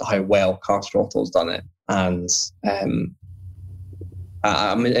because of how well Car Throttle's done it. And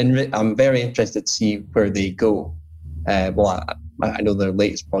I'm very interested to see where they go. Well, I know their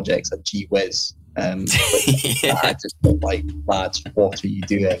latest project's a G-Whiz. I just don't like, lads, what are you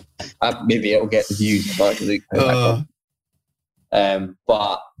doing? Maybe it'll get the views.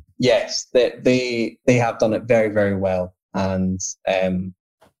 But yes, they have done it very, very well. And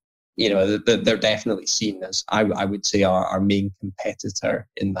they're definitely seen as, I would say, our main competitor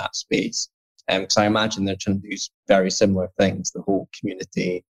in that space. Because I imagine they're trying to do very similar things, the whole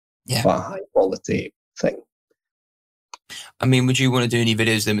community, but high quality thing. I mean, would you want to do any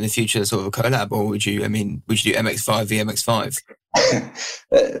videos of them in the future, sort of a collab, or would you do MX5 v MX5?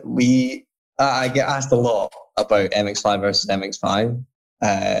 I get asked a lot about MX5 versus MX5.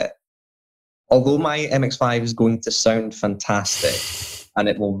 Although my MX5 is going to sound fantastic and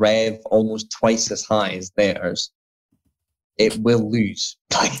it will rev almost twice as high as theirs, it will lose.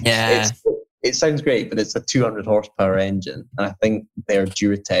 It sounds great, but it's a 200 horsepower engine, and I think their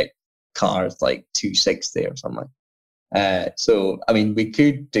Duratec car is like 260 or something. So, I mean, we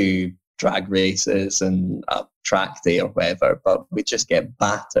could do drag races and a track day or whatever, but we just get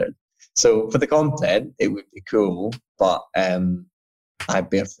battered. So for the content, it would be cool, but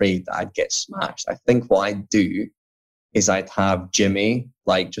I'd be afraid that I'd get smashed. I think what I'd do is I'd have Jimmy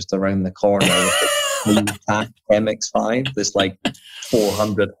like just around the corner with the MX5, this like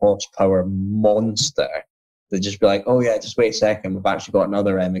 400 horsepower monster. They'd just be like, oh yeah, just wait a second, we've actually got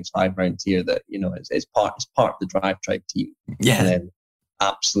another MX5 around here that, is part of the Drive Tribe team. Yeah. And then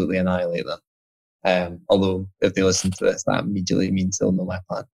absolutely annihilate them. Although if they listen to this, that immediately means they'll know my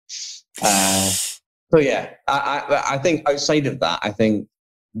plan. So yeah, I think outside of that, I think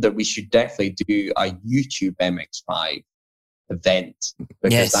that we should definitely do a YouTube MX5 event,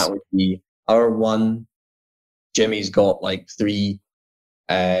 because that would be our one. Jimmy's got like 3.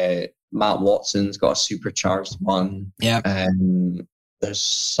 Matt Watson's got a supercharged one. Yeah. There's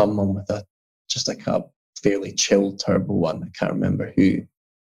someone with a fairly chill turbo one. I can't remember who.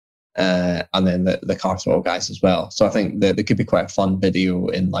 And then the car throttle guys as well. So I think there could be quite a fun video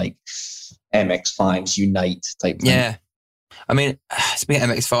in like MX5s Unite type thing. Yeah. I mean, speaking of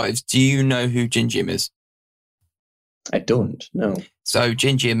MX5s, do you know who Jin Jim is? I don't know. So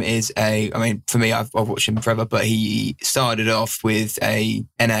Jin Jim is for me, I've watched him forever, but he started off with a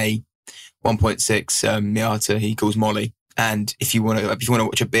NA 1.6 Miata he calls Molly. And if you want to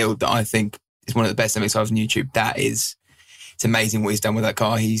watch a build that I think is one of the best MX5s on YouTube, it's amazing what he's done with that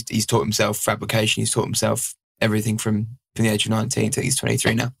car. He's taught himself fabrication. He's taught himself everything from the age of 19 until he's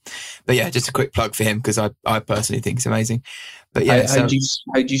 23 now. But yeah, just a quick plug for him because I personally think it's amazing. But yeah, how do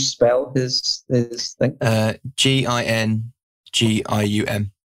you spell his thing? GINGIUM.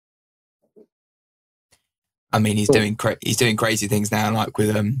 I mean, he's doing crazy things now. Like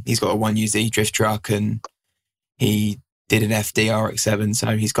with he's got a 1UZ drift truck, and he did an FD RX-7.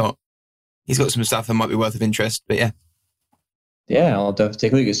 So he's got some stuff that might be worth of interest. But yeah. Yeah, I'll definitely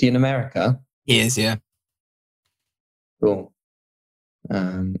take a look. Is he in America? He is, yeah. Cool.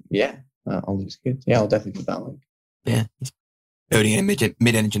 Yeah, all looks good. Yeah, I'll definitely give that a look. Yeah, he's building a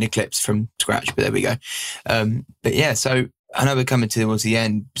mid-engine Eclipse from scratch, but there we go. But yeah, so I know we're coming towards the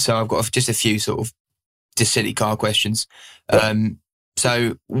end, so I've got just a few sort of just silly car questions.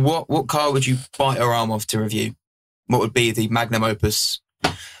 So what car would you bite your arm off to review? What would be the magnum opus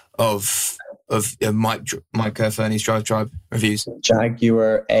of Mike Fernie's Drive Tribe reviews?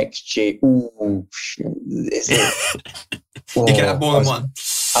 Jaguar XJ. Ooh, is it? You can have more than one.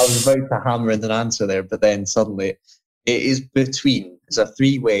 I was about to hammer in an answer there, but then suddenly it is between. It's a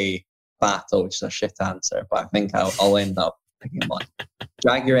 3-way battle, which is a shit answer, but I think I'll end up picking one.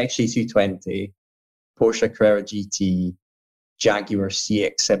 Jaguar XJ220, Porsche Carrera GT, Jaguar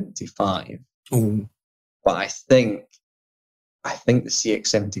CX-75. Ooh. But I think the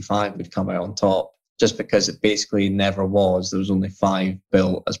CX-75 would come out on top, just because it basically never was. There was only 5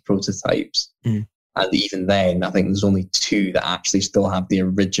 built as prototypes. Mm. And even then, I think there's only 2 that actually still have the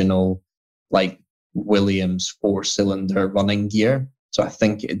original, like, Williams 4-cylinder running gear. So I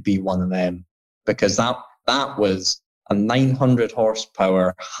think it'd be one of them, because that was a 900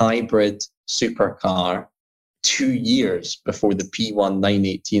 horsepower hybrid supercar 2 years before the P1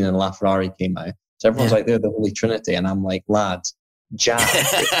 918 and LaFerrari came out. So everyone's like, they're the Holy Trinity. And I'm like, lads, Jack,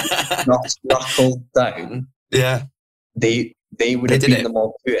 knuckled down. Yeah. They would have beaten them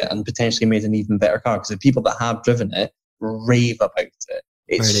all to it and potentially made an even better car, because the people that have driven it rave about it.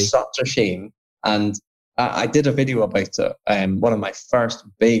 It's such a shame. And I did a video about it. One of my first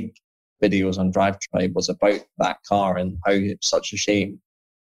big videos on Drive Tribe was about that car and how it's such a shame.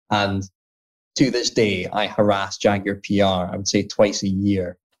 And to this day, I harass Jaguar PR, I would say twice a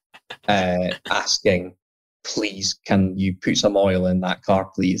year, asking, please, can you put some oil in that car,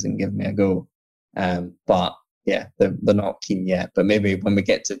 please, and give me a go. But yeah, they're not keen yet. But maybe when we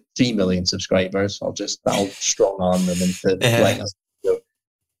get to 3 million subscribers, I'll strong arm them into letting us go.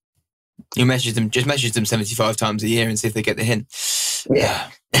 You message them 75 times a year and see if they get the hint. Yeah.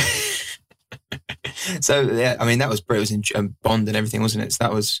 So yeah, I mean that was brilliant in Bond and everything, wasn't it? So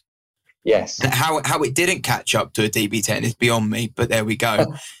that was Yes. How it didn't catch up to a DB10 is beyond me, but there we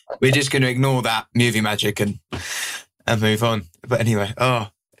go. We're just going to ignore that movie magic and move on. But anyway,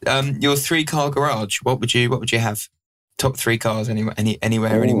 your 3-car garage. What would you have? Top 3 cars anywhere,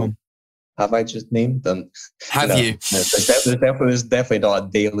 anyone? Have I just named them? Have you? No, there's definitely not a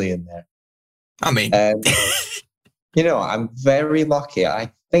daily in there. I mean, I'm very lucky.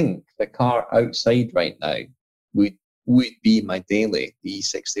 I think the car outside right now would be my daily, the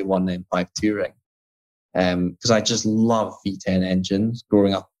E61 M5 Touring. Because I just love V10 engines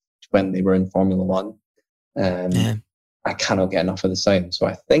growing up when they were in Formula One. I cannot get enough of the sound. So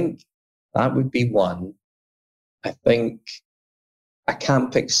I think that would be one. I think I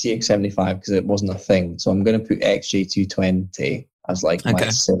can't pick CX-75 because it wasn't a thing. So I'm going to put XJ220 as like my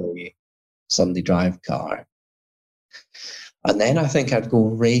silly Sunday drive car. And then I think I'd go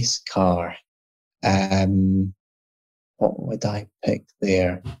race car. What would I pick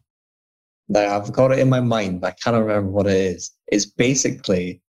there? Now, I've got it in my mind, but I can't remember what it is. It's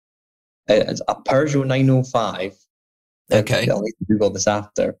basically a Peugeot 905. Okay. I'll need to Google this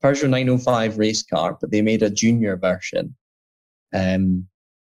after. Peugeot 905 race car, but they made a junior version. God,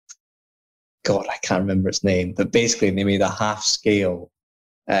 I can't remember its name. But basically, they made a half-scale.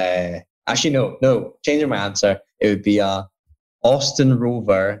 Actually, no. Changing my answer. It would be a Austin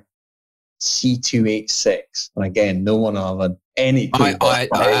Rover C286. And again, no one will have any clue. I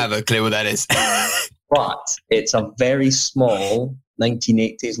have a clue what that is. But it's a very small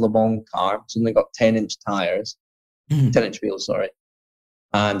 1980s Le Mans car. It's only got 10-inch tires, 10-inch wheels, sorry.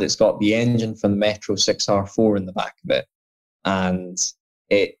 And it's got the engine from the Metro 6R4 in the back of it. And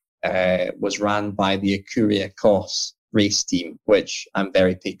it was ran by the Ecuria Cos race team, which I'm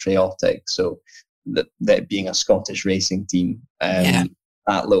very patriotic. So that being a Scottish racing team, that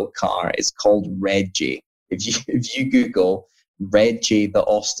little car is called Reggie. If you Google Reggie the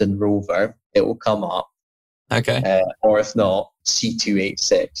Austin Rover, it will come up. Okay. Or if not,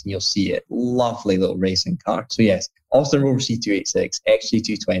 C286, and you'll see it. Lovely little racing car. So yes, Austin Rover C286,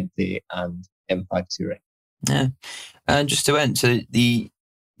 XG220, and M5 Touring. Yeah. And just to end, so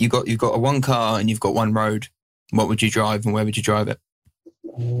you've got a one car and you've got one road. What would you drive and where would you drive it?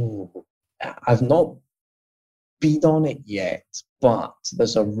 Ooh, I've not been on it yet, but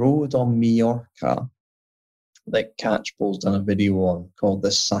there's a road on Mallorca that Catchpole's done a video on called the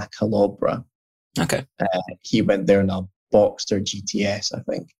Sacalobra. Okay. He went there in a Boxster GTS,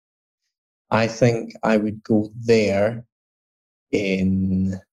 I think I would go there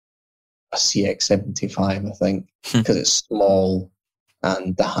in a CX-75, I think, because it's small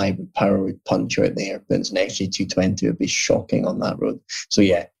and the hybrid power would punch out there. But it's an XJ220 would be shocking on that road. So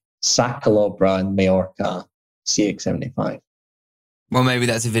yeah, Sacalobra and Mallorca, CX-75. Well, maybe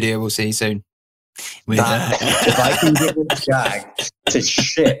that's a video we'll see soon. If I can get the Jag to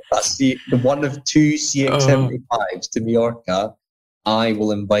ship the one of 2 CX-75s to Mallorca, I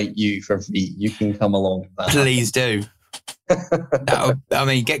will invite you for free. You can come along with that. Please do.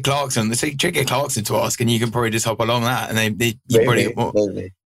 Get Clarkson. Get Clarkson to ask, and you can probably just hop along that, and you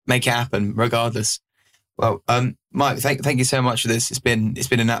probably make it happen regardless. Well, Mike, thank you so much for this. It's been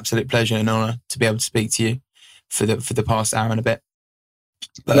an absolute pleasure and honour to be able to speak to you for the past hour and a bit.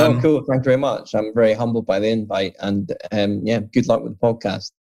 But, cool. Thank you very much. I'm very humbled by the invite, and good luck with the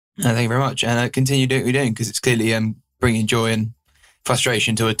podcast. Thank you very much, and continue doing what you're doing because it's clearly bringing joy and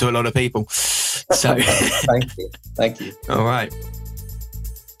frustration to a lot of people. So thank you. All right,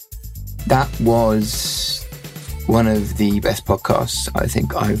 that was one of the best podcasts I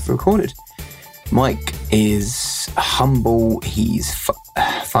think I've recorded. Mike is humble. He's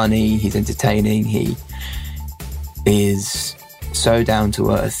funny. He's entertaining. He is so down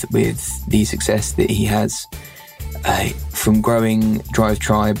to earth with the success that he has from growing Drive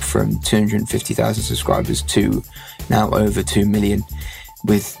Tribe from 250,000 subscribers to now over 2 million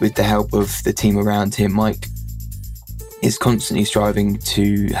with the help of the team around him. Mike is constantly striving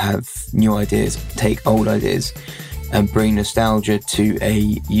to have new ideas, take old ideas and bring nostalgia to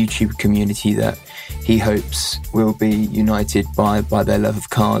a YouTube community that he hopes will be united by their love of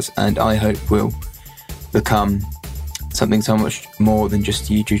cars, and I hope will become something so much more than just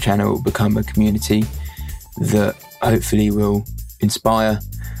a YouTube channel. It will become a community that hopefully will inspire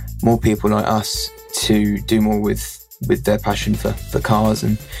more people like us to do more with their passion for cars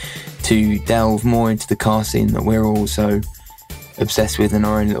and to delve more into the car scene that we're all so obsessed with in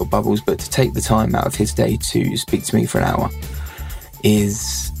our own little bubbles. But to take the time out of his day to speak to me for an hour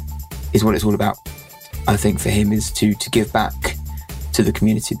is what it's all about. I think for him is to give back to the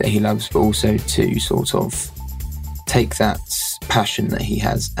community that he loves, but also to sort of take that passion that he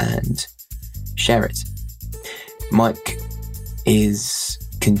has and share it. Mike is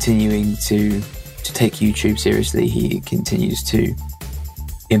continuing to take YouTube seriously. He continues to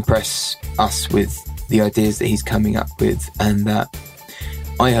impress us with the ideas that he's coming up with, and that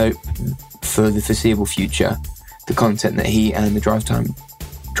I hope for the foreseeable future, the content that he and the Drive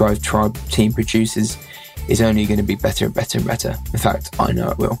Tribe team produces is only going to be better and better and better. In fact, I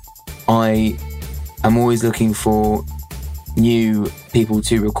know it will. I am always looking for new people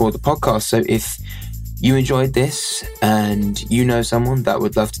to record the podcast. So if you enjoyed this and you know someone that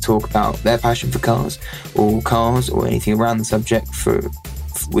would love to talk about their passion for cars or anything around the subject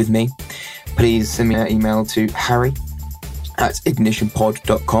with me, please send me an email to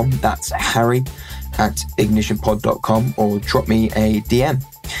harry@ignitionpod.com. That's harry@ignitionpod.com, or drop me a DM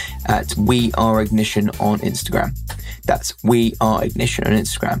at We Are Ignition on Instagram. That's We Are Ignition on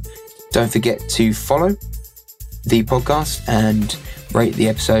Instagram. Don't forget to follow the podcast and rate the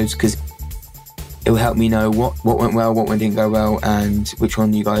episodes, because it will help me know what went well, what didn't go well, and which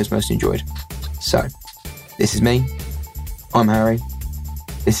one you guys most enjoyed. So, this is me. I'm Harry.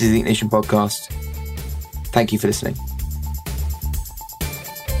 This is the Ignition Podcast. Thank you for listening.